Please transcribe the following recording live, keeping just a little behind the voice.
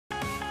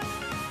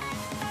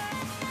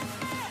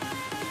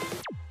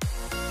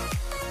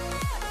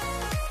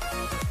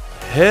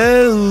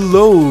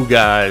Hello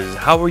guys,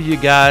 how are you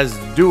guys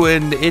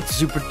doing? It's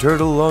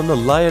Superturtle on the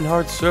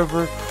Lionheart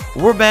server.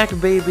 We're back,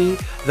 baby.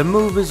 The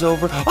move is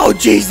over. Oh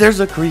jeez,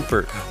 there's a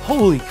creeper.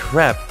 Holy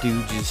crap,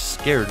 dude, just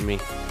scared me.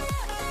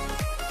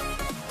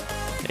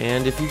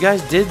 And if you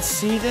guys did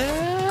see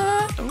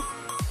that,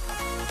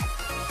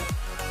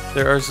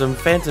 there are some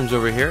phantoms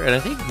over here, and I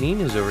think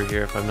Nina's over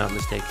here if I'm not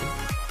mistaken.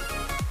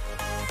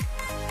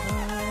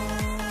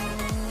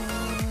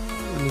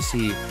 Let me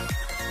see.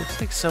 Looks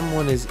like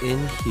someone is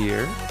in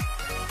here.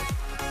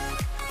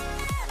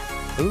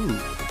 Ooh.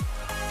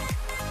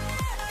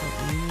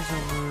 He's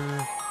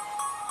over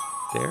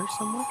there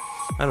somewhere?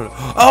 I don't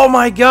know. Oh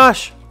my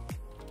gosh!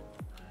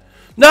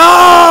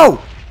 No!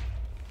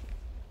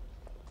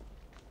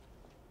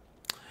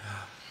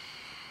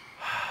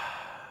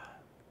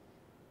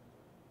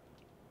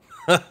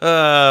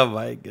 Oh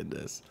my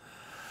goodness.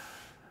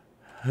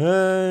 How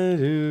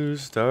to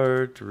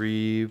start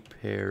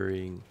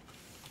repairing.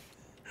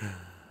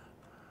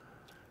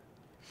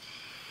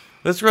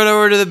 Let's run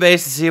over to the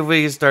base and see if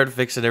we can start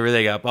fixing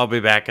everything up. I'll be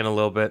back in a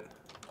little bit.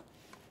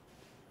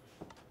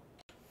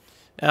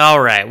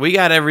 Alright, we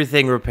got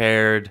everything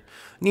repaired.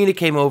 Nina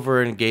came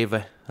over and gave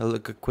a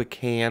quick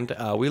hand.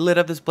 We lit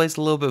up this place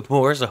a little bit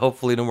more, so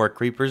hopefully no more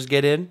creepers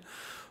get in.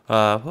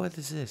 What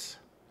is this?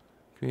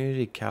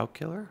 Community cow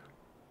killer?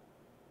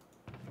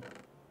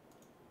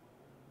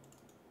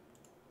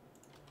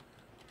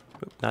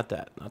 Oop, not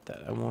that, not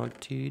that. I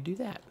want to do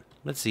that.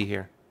 Let's see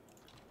here.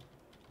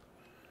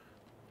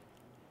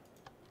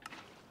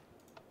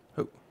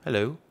 Oh,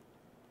 hello.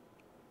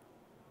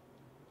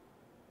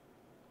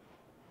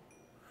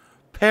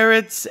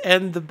 Parrots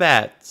and the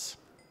bats.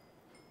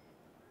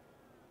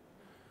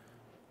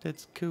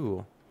 That's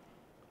cool.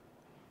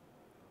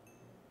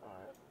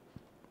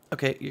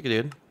 Okay, you can do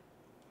it.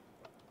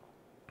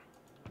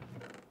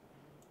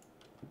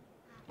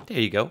 There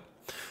you go.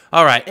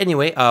 Alright,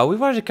 anyway, we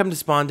wanted to come to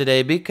spawn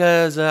today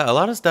because a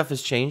lot of stuff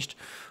has changed.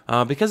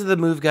 Because of the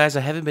move, guys, I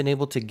haven't been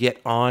able to get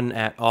on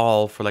at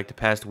all for like the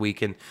past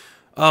week, and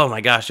oh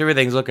my gosh,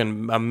 everything's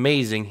looking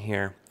amazing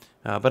here.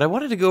 But I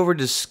wanted to go over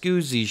to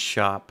Scoozy's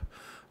shop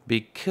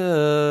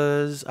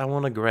because I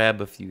want to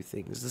grab a few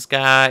things. This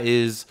guy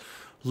is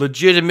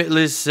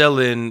legitimately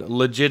selling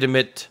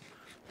legitimate...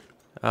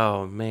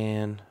 Oh,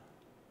 man.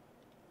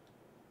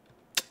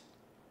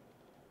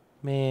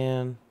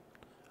 Man.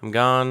 I'm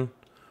gone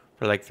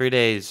for like 3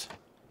 days.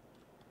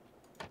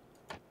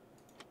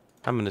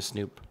 I'm gonna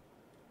snoop.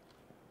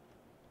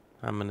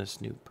 I'm gonna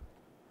snoop.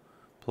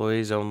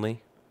 Employees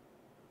only.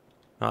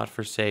 Not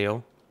for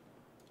sale.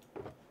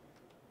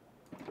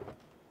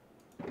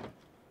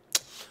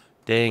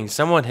 Dang,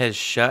 someone has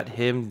shut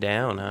him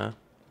down, huh?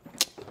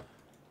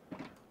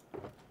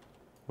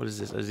 What is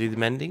this? Is he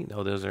mending?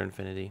 No, those are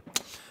infinity.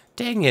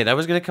 Dang it, I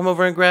was gonna come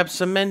over and grab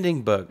some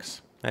mending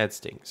books. That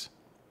stinks.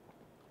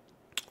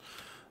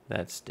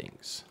 That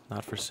stinks.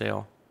 Not for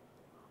sale.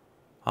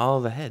 All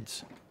the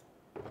heads.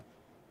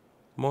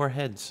 More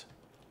heads.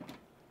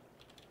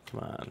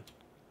 Come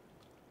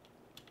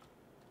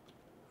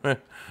on.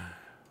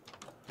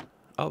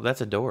 Oh,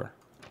 that's a door.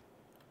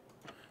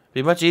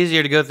 Be much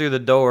easier to go through the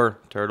door,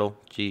 turtle.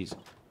 Jeez.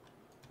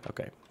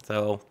 Okay,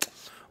 so...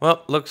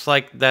 Well, looks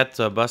like that's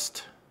a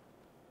bust.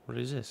 What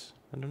is this?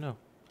 I don't know.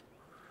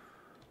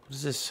 What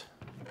is this?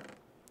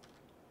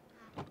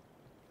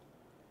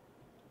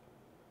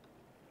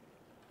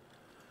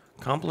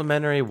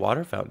 Complimentary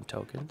water fountain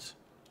tokens.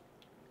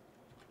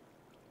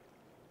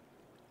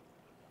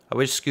 I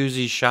wish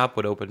Scoozy's shop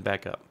would open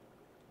back up.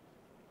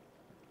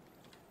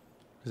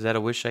 Is that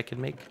a wish I can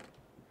make?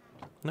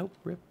 Nope,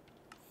 rip.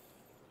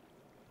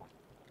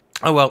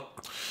 Oh, well.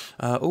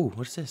 Oh,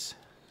 what's this?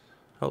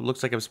 Oh, it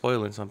looks like I'm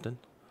spoiling something.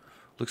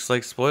 Looks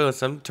like spoiling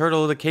something.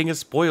 Turtle, the king of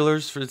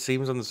spoilers, for it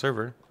seems, on the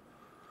server.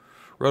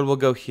 Road will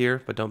go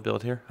here, but don't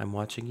build here. I'm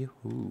watching you.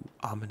 Ooh,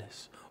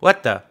 ominous.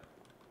 What the?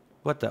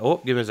 What the? Oh,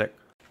 give me a sec.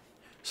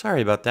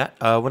 Sorry about that.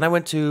 When I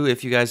went to,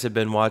 if you guys have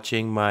been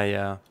watching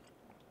my...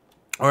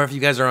 or if you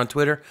guys are on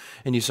Twitter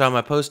and you saw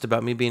my post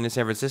about me being in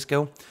San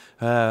Francisco,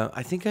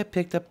 I think I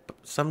picked up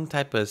some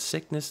type of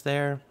sickness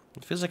there.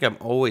 It feels like I'm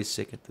always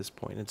sick at this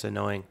point. It's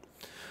annoying.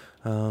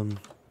 And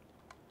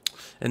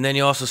then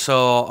you also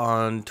saw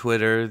on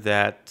Twitter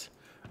that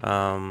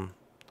I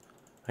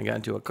got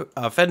into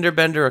a fender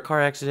bender, a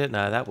car accident.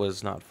 Nah, that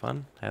was not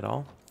fun at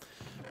all.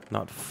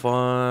 Not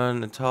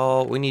fun at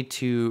all. We need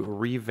to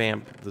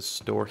revamp the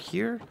store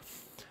here.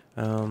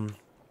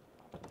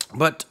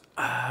 But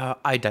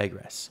I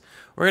digress.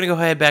 We're going to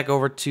go ahead back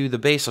over to the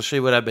base. I'll show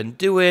you what I've been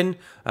doing.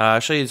 I'll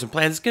show you some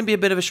plans. It's going to be a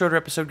bit of a shorter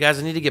episode, guys.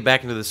 I need to get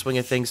back into the swing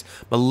of things.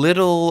 I'm a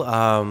little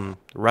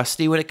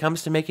rusty when it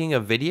comes to making a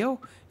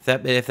video,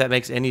 if that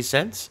makes any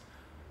sense.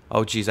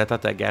 Oh, geez, I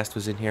thought that ghast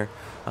was in here.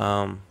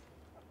 And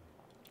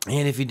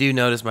if you do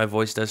notice, my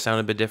voice does sound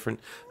a bit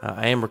different.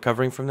 I am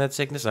recovering from that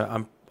sickness.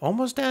 I'm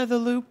almost out of the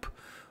loop.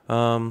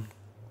 Oh,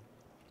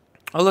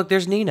 look,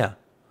 there's Nina.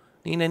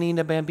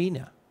 Nina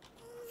Bambina.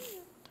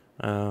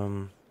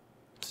 So,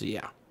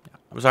 yeah.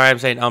 I'm sorry I'm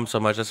saying so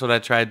much. That's what I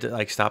tried to,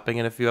 like, stopping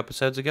it a few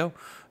episodes ago,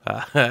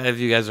 if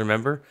you guys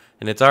remember.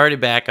 And it's already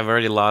back. I've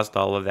already lost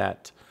all of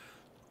that.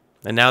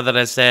 And now that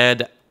I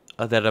said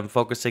that I'm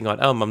focusing on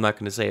I'm not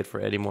going to say it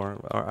for anymore,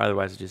 or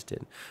otherwise I just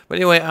did. But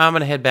anyway, I'm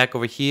going to head back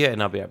over here,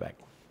 and I'll be right back.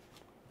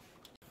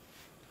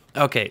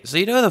 Okay, so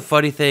you know the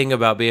funny thing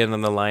about being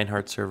on the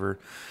Lionheart server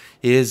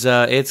is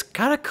it's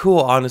kind of cool,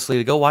 honestly,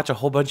 to go watch a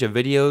whole bunch of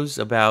videos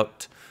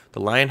about the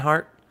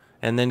Lionheart,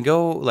 and then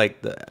go,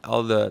 like,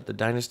 all the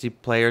Dynasty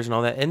players and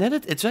all that. And then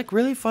it's, like,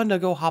 really fun to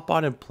go hop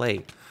on and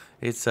play.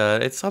 It's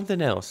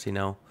something else, you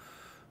know.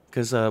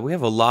 Because we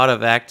have a lot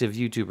of active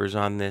YouTubers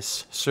on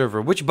this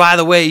server. Which, by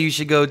the way, you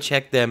should go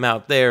check them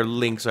out. Their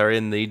links are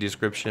in the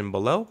description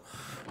below.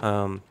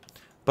 But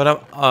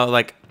I'm,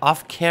 like,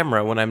 off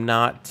camera when I'm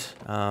not...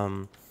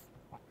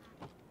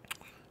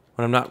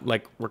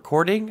 like,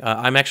 recording,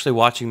 I'm actually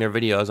watching their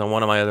videos on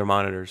one of my other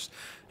monitors.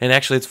 And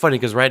actually, it's funny,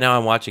 because right now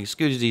I'm watching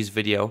Scoozy's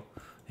video,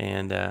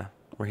 and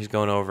where he's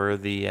going over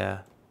the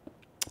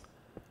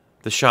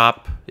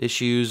shop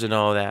issues and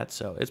all that.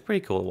 So it's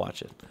pretty cool to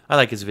watch it. I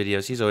like his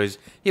videos.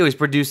 He always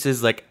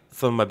produces, like,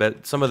 some of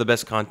the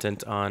best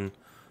content on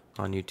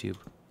YouTube.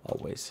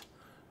 Always.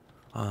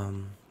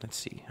 Let's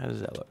see. How does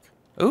that look?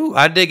 Ooh,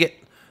 I dig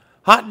it.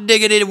 Hot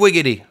diggity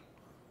wiggity.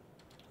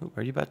 Ooh,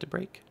 are you about to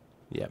break?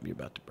 Yeah, you're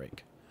about to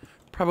break.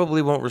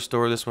 Probably won't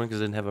restore this one because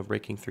I didn't have a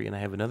breaking 3 and I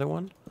have another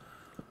one.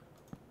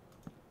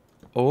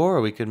 Or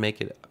we could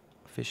make it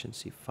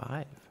efficiency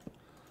 5.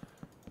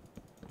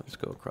 Let's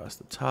go across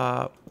the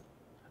top.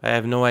 I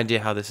have no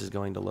idea how this is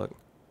going to look.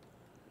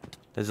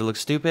 Does it look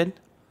stupid?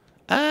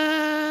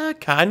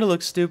 Kind of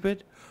looks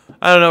stupid.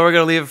 I don't know. We're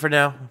going to leave it for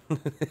now.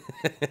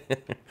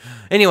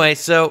 Anyway,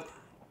 so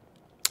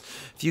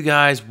if you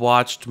guys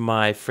watched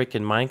my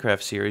freaking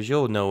Minecraft series,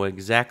 you'll know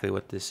exactly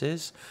what this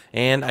is.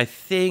 And I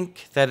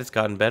think that it's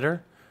gotten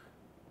better.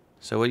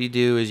 So what you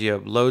do is you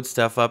load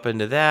stuff up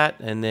into that,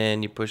 and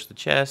then you push the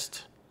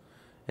chest,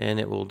 and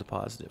it will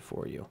deposit it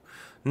for you.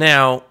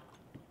 Now,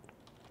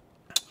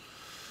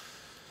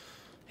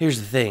 here's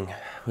the thing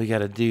we got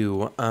to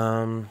do.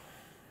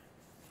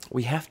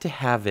 We have to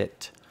have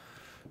it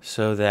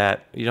so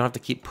that you don't have to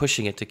keep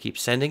pushing it to keep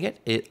sending it.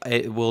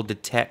 It will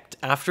detect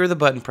after the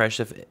button press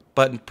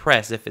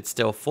if it's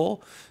still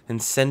full,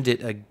 and send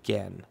it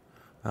again.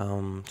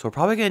 So we're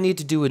probably going to need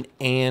to do an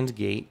AND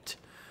gate,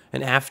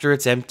 and after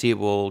it's empty, it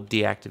will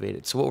deactivate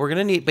it. So what we're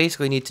going to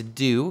basically need to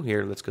do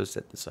here. Let's go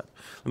set this up.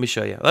 Let me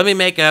show you. Let me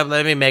make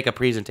a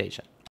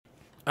presentation.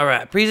 All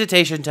right,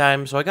 presentation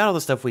time. So I got all the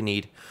stuff we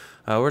need.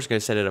 We're just going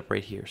to set it up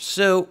right here.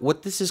 So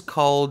what this is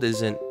called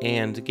is an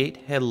AND gate.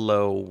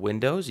 Hello,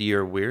 Windows.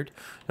 You're weird.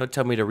 Don't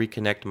tell me to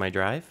reconnect my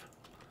drive.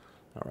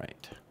 All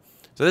right.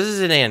 So this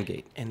is an AND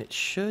gate, and it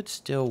should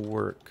still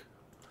work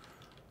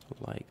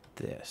like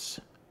this.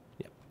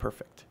 Yep,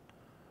 perfect.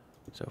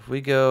 So if we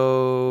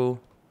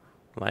go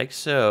like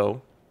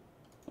so,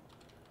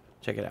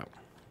 check it out.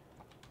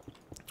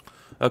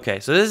 Okay,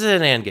 so this is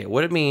an AND gate.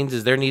 What it means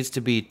is there needs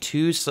to be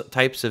two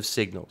types of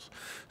signals.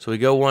 So we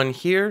go one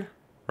here,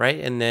 right?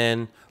 And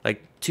then,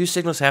 like, two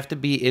signals have to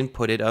be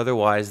inputted,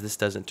 otherwise this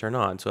doesn't turn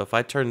on. So if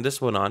I turn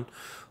this one on,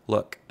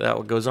 look,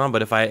 that goes on.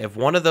 But if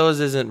one of those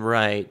isn't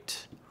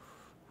right,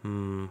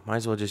 might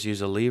as well just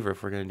use a lever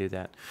if we're going to do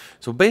that.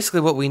 So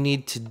basically what we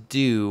need to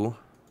do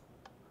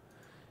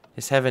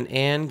is have an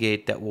AND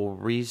gate that will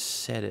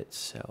reset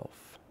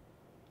itself.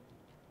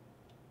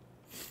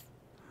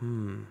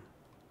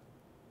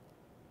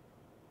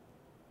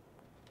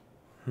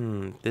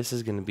 This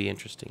is going to be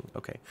interesting.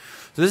 Okay,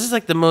 so this is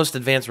like the most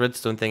advanced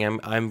redstone thing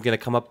I'm going to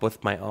come up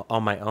with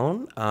on my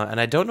own,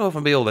 and I don't know if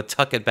I'll be able to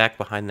tuck it back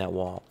behind that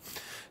wall.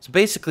 So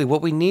basically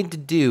what we need to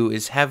do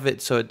is have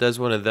it so it does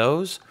one of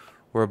those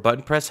where a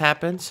button press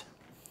happens,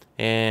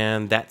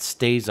 and that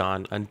stays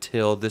on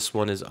until this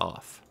one is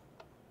off.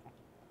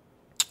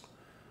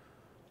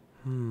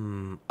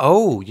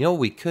 Oh, you know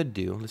what we could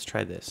do? Let's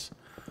try this.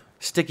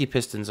 Sticky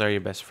pistons are your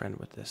best friend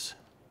with this.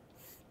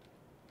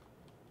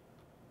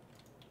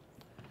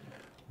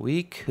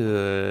 We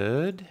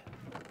could...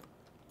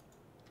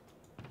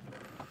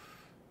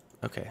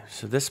 Okay,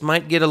 so this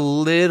might get a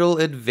little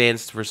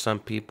advanced for some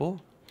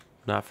people.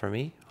 Not for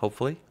me,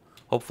 hopefully.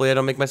 Hopefully I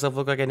don't make myself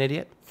look like an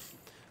idiot.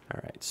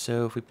 Alright,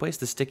 so if we place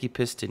the sticky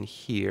piston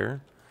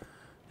here,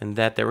 and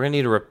that there, we're going to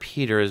need a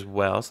repeater as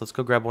well. So let's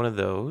go grab one of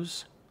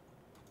those.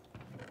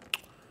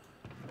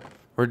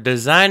 We're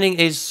designing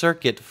a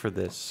circuit for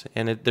this,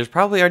 and there's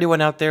probably already one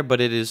out there,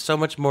 but it is so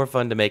much more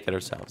fun to make it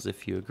ourselves.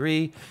 If you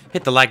agree,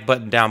 hit the like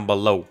button down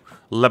below.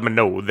 Let me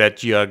know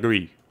that you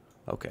agree.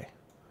 Okay.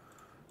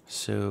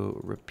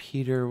 So,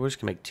 repeater, we're just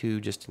going to make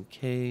 2 just in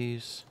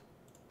case.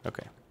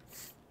 Okay.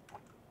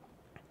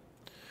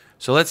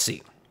 So, let's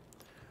see.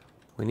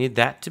 We need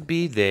that to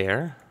be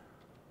there.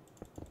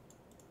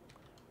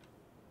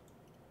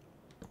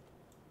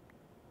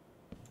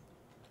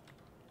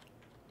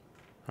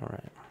 All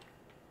right.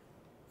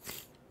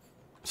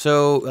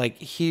 So, like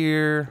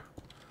here,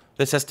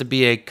 this has to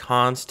be a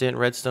constant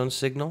redstone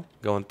signal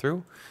going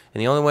through. And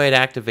the only way it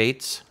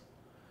activates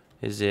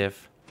is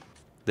if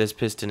this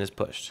piston is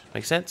pushed.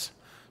 Make sense?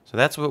 So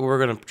that's what we're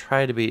gonna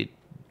try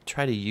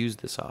to use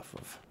this off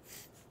of.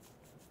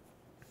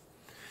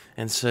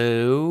 And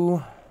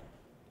so,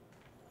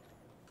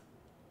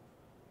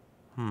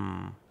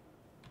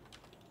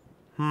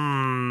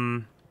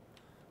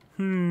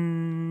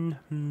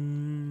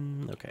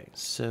 okay,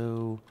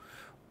 so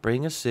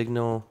bring a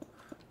signal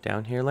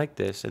down here like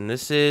this, and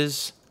this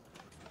is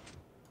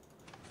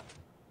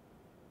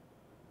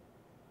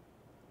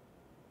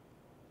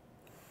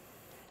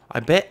I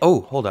bet.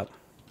 Oh, hold up.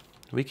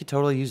 We could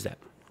totally use that.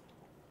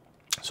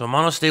 So a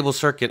monostable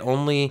circuit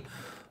only.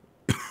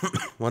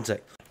 One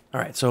sec.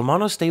 All right. So a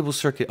monostable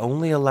circuit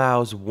only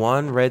allows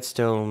one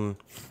redstone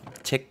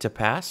tick to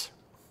pass,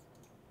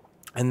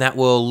 and that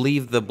will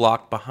leave the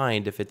block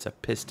behind if it's a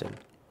piston.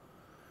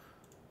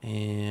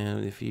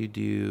 And if you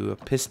do a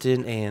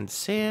piston and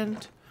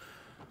sand,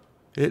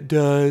 it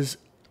does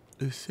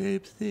the same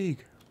thing.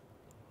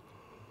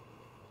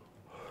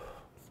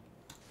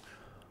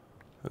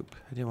 Oop,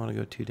 I didn't want to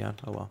go too down.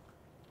 Oh well.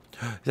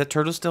 Is that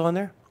turtle still in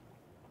there?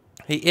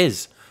 He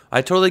is.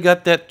 I totally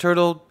got that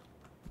turtle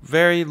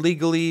very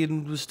legally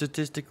and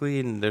statistically,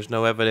 and there's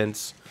no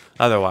evidence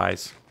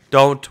otherwise.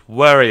 Don't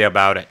worry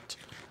about it.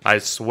 I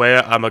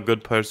swear I'm a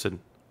good person.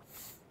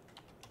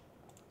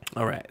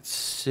 Alright,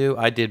 so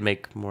I did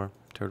make more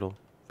turtle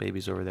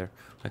babies over there.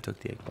 I took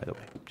the egg, by the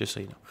way, just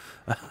so you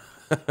know.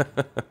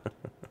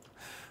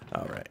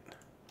 Alright.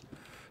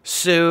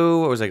 So,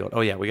 where was I going?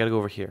 Oh yeah, we gotta go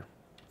over here.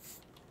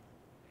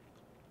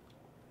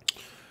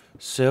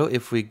 So,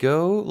 if we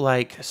go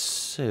like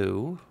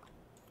so...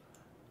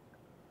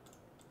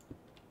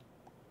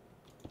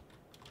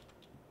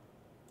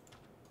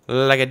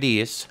 like a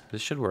this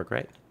should work,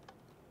 right?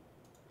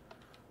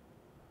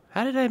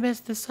 How did I mess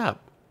this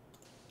up?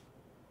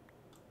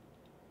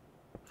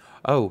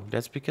 Oh,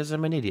 that's because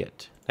I'm an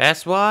idiot.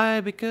 That's why,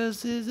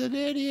 because he's an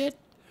idiot.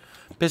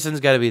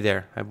 Piston's got to be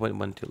there. I went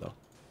one too low.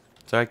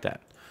 So like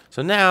that.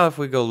 So now if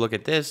we go look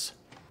at this.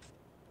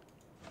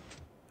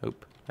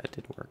 Oop, that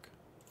didn't work.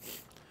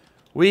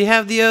 We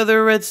have the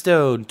other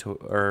redstone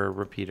or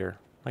repeater.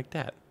 Like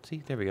that.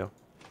 See, there we go.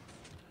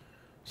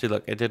 See,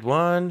 look, it did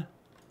one.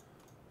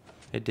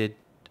 It did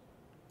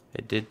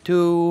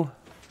two.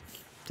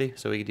 See,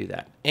 so we can do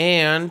that.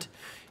 And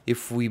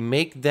if we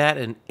make that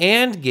an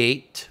AND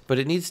gate, but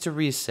it needs to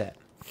reset.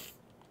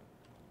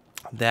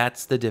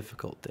 That's the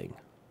difficult thing.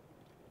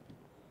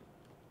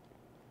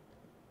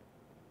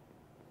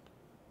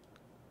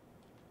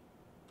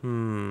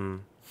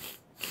 I'm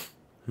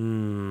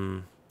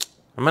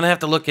going to have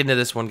to look into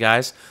this one,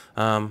 guys,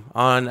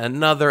 on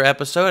another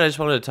episode. I just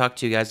wanted to talk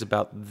to you guys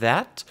about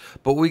that.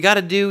 But what we got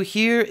to do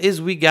here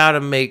is we got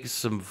to make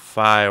some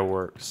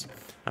fireworks.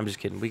 I'm just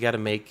kidding. We got to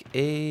make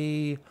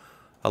a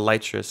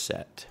Elytra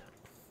set.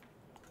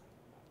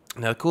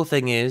 Now, the cool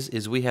thing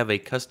is we have a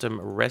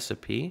custom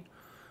recipe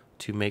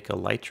to make a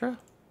Elytra.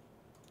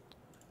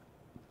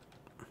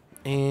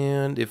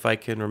 And if I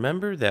can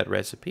remember that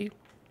recipe,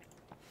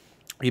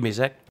 give me a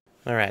sec.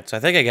 All right, so I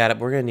think I got it.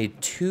 We're going to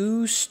need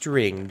 2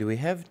 string. Do we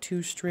have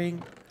 2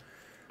 string?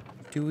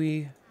 Do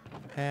we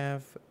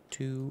have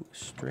 2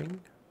 string?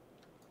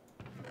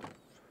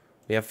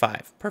 We have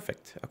 5.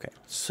 Perfect. Okay,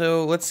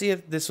 so let's see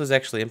if this was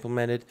actually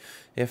implemented.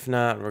 If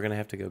not, we're going to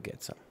have to go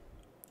get some.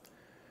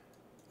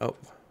 Oh.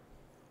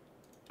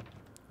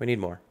 We need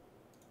more.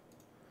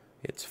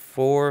 It's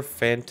 4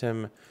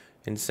 phantom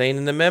insane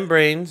in the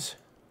membranes.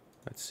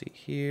 Let's see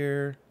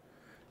here.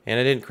 And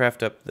I didn't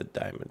craft up the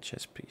diamond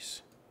chest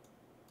piece.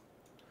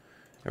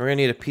 And we're going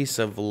to need a piece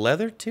of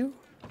leather, too?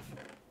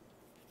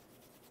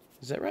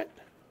 Is that right?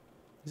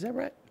 Is that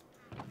right?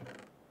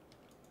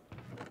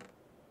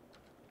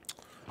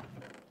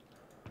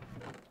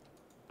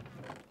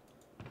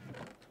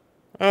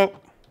 Oh.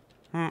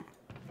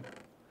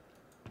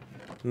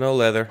 No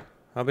leather.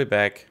 I'll be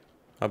back.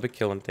 I'll be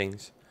killing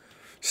things.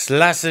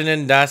 Slicing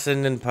and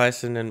dicing and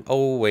picing and...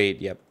 Oh,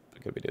 wait. Yep.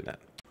 I'm going to be doing that.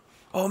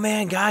 Oh,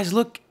 man, guys.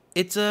 Look.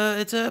 It's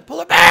a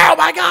polar bear. Oh,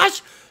 my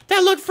gosh.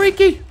 That looked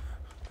freaky.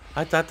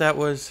 I thought that...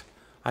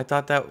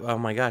 Oh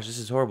my gosh, this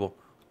is horrible.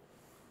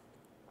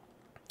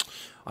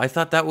 I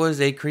thought that was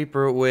a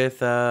creeper with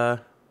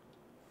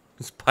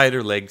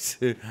spider legs.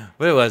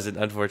 But it wasn't,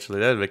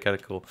 unfortunately. That would have been kind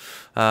of cool.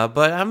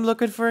 But I'm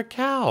looking for a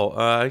cow.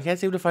 I can't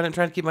seem to find it. I'm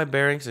trying to keep my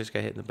bearings. I just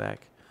got hit in the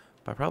back.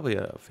 By probably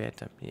a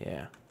phantom.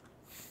 Yeah.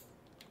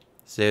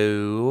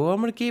 So,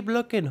 I'm going to keep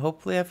looking.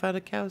 Hopefully I find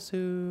a cow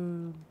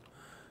soon.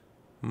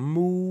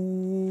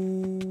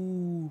 Moo.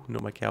 No,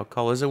 my cow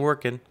call isn't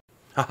working.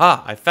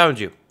 Haha, I found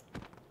you.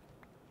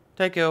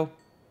 Take you.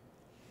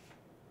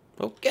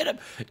 Oh, get him!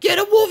 Get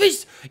him,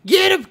 Wolfies!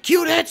 Get him,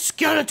 cute head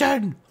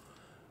skeleton!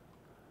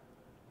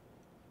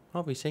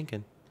 Oh, he's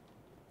sinking.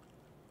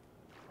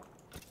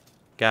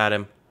 Got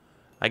him.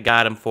 I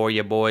got him for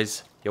you,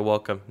 boys. You're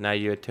welcome. Now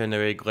you're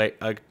eternally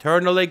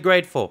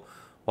grateful.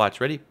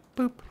 Watch, ready?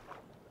 Boop.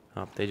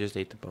 Oh, they just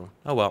ate the bone.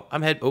 Oh, well.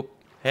 I'm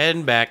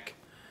heading back.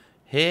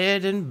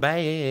 Heading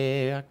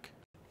back.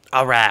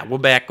 Alright, we're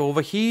back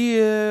over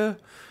here.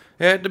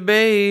 At the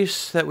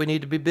base that we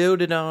need to be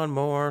building on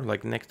more,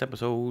 like next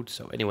episode.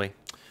 So anyway,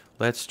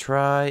 let's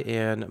try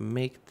and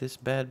make this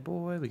bad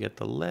boy. We got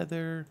the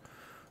leather.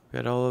 We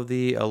got all of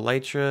the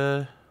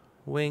Elytra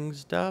wing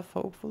stuff,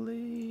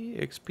 hopefully.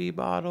 XP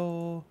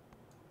bottle.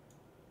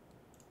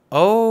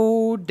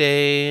 Oh,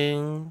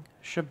 dang.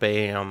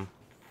 Shabam.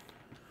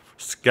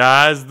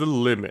 Sky's the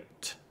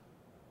limit.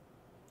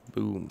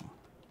 Boom.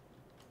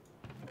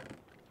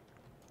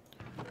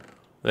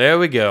 There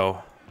we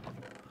go.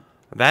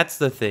 That's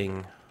the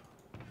thing.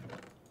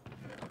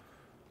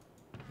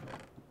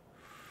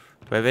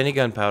 Do I have any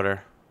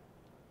gunpowder?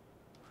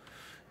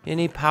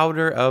 Any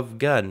powder of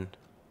gun?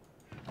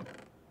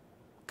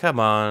 Come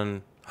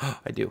on.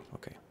 I do.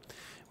 Okay.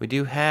 We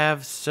do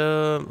have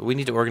some... We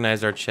need to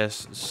organize our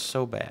chests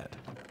so bad.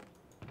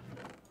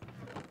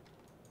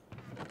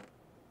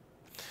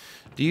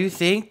 Do you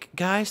think,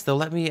 guys, they'll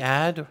let me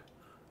add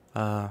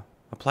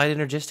applied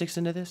energistics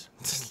into this?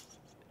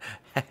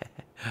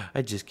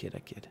 I just kid. I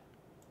kid.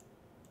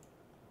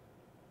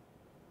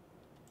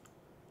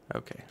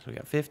 Okay, so we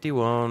got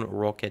 51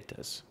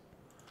 roquetas.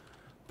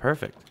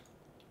 Perfect.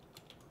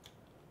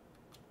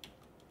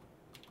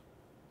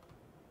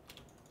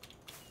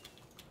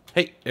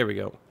 Hey, there we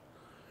go.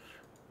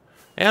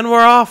 And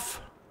we're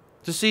off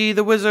to see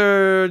the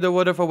wizard, the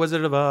wonderful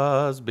Wizard of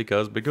Oz,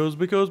 because we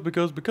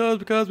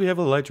have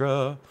a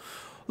Elytra.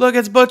 Look,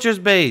 it's Butcher's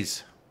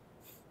Bays.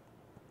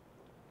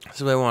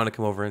 So I want to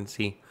come over and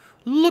see.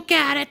 Look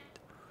at it.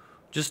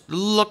 Just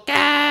look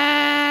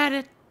at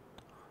it.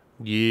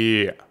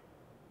 Yeah.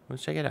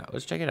 Let's check it out.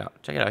 Let's check it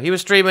out. Check it out. He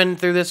was streaming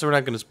through this, so we're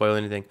not going to spoil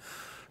anything.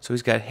 So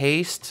he's got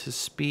haste,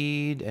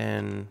 speed,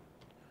 and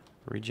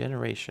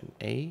regeneration.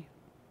 A?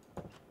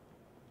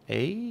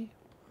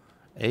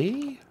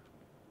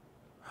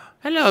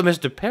 Hello,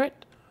 Mr.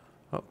 Parrot.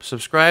 Oh,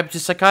 subscribe to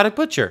Psychotic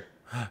Butcher.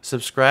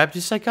 Subscribe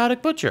to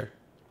Psychotic Butcher.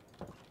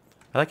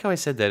 I like how I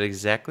said that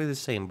exactly the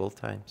same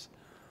both times.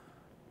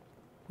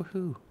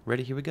 Woohoo.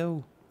 Ready? Here we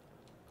go.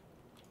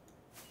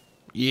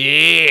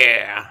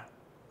 Yeah.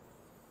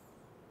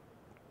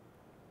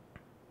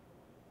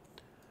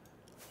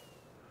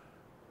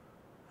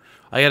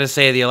 I gotta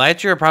say, the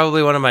Elytra are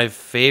probably one of my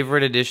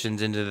favorite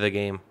additions into the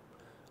game.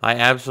 I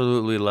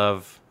absolutely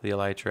love the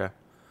Elytra.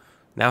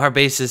 Now our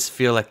bases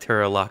feel like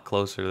they're a lot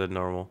closer than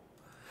normal.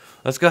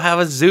 Let's go have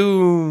a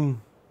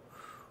zoom.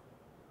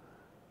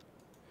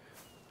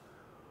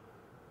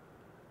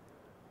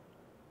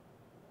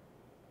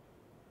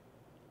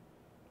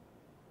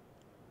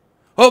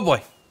 Oh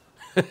boy.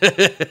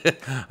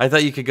 I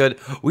thought you could go.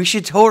 We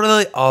should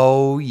totally.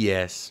 Oh,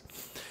 yes.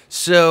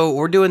 So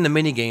we're doing the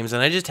mini games,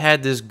 and I just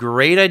had this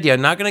great idea.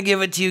 I'm not going to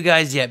give it to you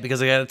guys yet because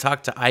I got to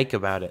talk to Ike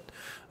about it.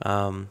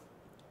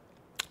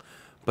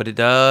 But it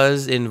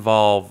does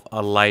involve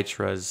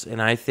Elytras,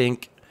 and I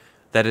think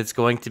that it's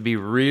going to be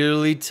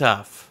really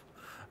tough,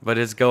 but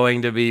it's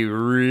going to be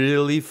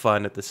really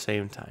fun at the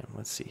same time.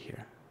 Let's see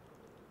here.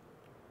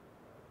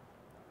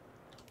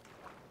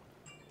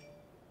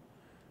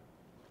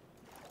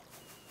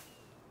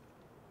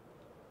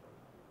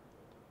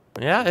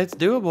 Yeah, it's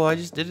doable. I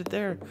just did it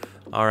there.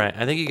 All right.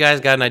 I think you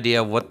guys got an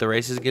idea of what the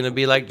race is going to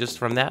be like just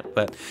from that.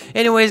 But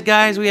anyways,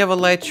 guys, we have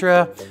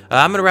Elytra.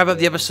 I'm going to wrap up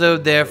the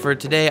episode there for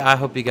today. I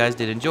hope you guys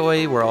did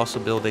enjoy. We're also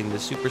building the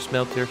super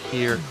smelter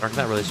here. Or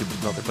not really a super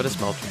smelter, but a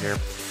smelter here.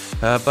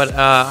 But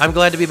I'm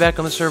glad to be back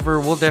on the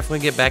server. We'll definitely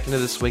get back into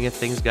the swing of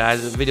things,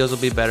 guys. The videos will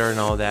be better and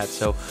all that.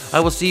 So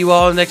I will see you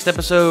all in the next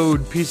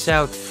episode. Peace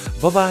out.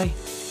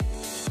 Bye-bye.